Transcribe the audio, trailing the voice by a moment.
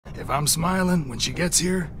If I'm smiling when she gets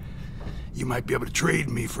here, you might be able to trade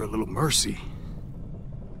me for a little mercy.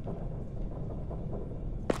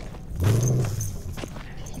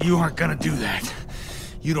 You aren't gonna do that.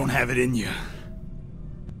 You don't have it in you.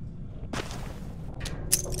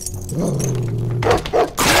 Call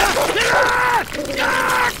it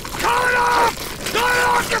off! Call it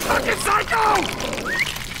off, you fucking psycho!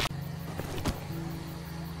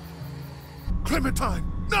 Clementine,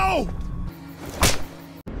 no!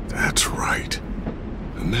 That's right.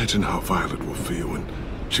 Imagine how Violet will feel when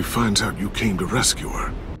she finds out you came to rescue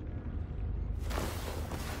her.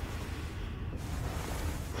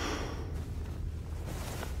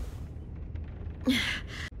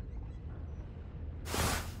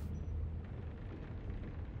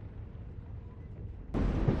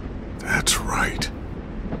 That's right.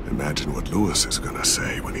 Imagine what Louis is gonna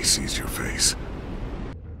say when he sees your face.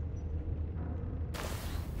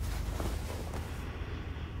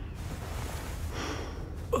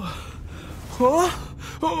 Huh?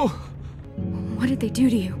 Oh! What did they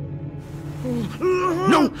do to you?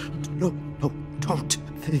 No! No, don't.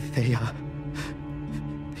 They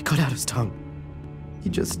cut out his tongue. He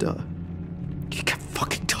just, he kept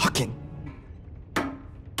fucking talking.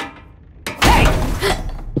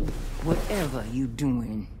 Whatever you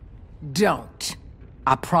doing, don't.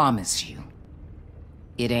 I promise you.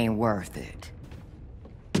 It ain't worth it.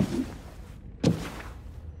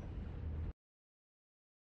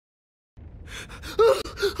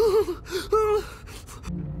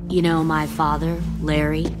 You know my father,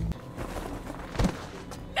 Larry?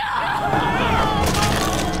 No!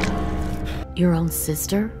 Your own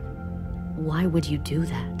sister? Why would you do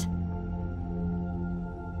that?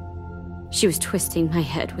 She was twisting my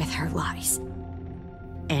head with her lies.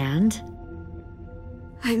 And?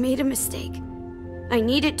 I made a mistake. I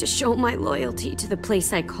needed to show my loyalty to the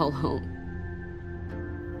place I call home.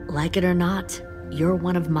 Like it or not, you're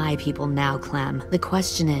one of my people now, Clem. The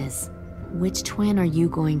question is, which twin are you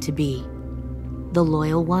going to be? The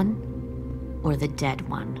loyal one, or the dead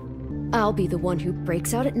one? I'll be the one who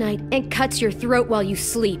breaks out at night and cuts your throat while you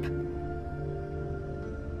sleep.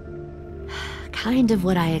 Kind of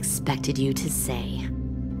what I expected you to say.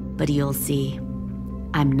 But you'll see,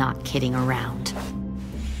 I'm not kidding around.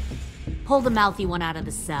 Pull the mouthy one out of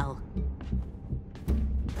the cell.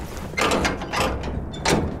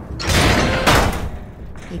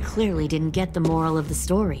 They clearly didn't get the moral of the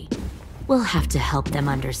story. We'll have to help them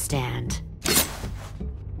understand.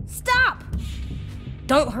 Stop!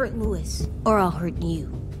 Don't hurt Louis, or I'll hurt you.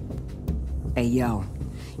 Hey, yo.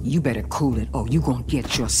 You better cool it or you gonna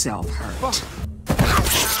get yourself hurt.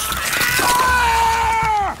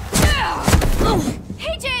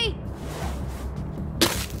 Hey, Jay!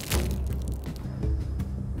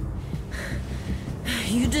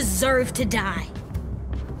 You deserve to die.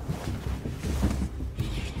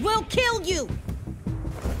 We'll kill you!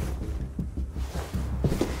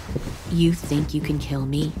 You think you can kill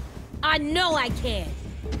me? I know I can.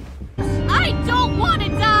 I don't want to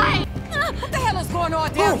die! What the hell is going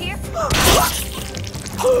on down here? No.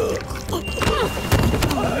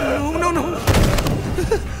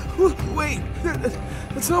 Wait,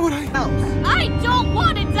 that's not what I... I don't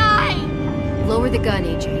want to die! Lower the gun,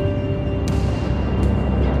 AJ.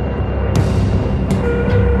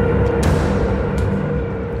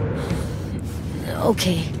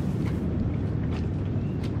 Okay.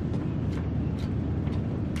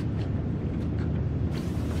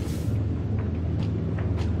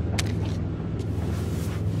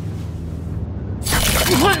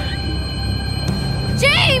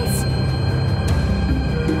 James!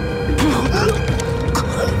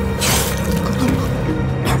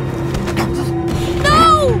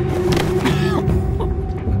 No!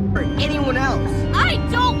 Or anyone else? I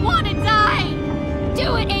don't want to die!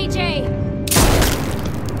 Do it, AJ!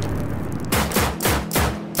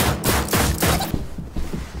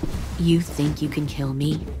 You think you can kill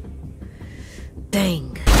me?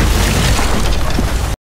 Dang.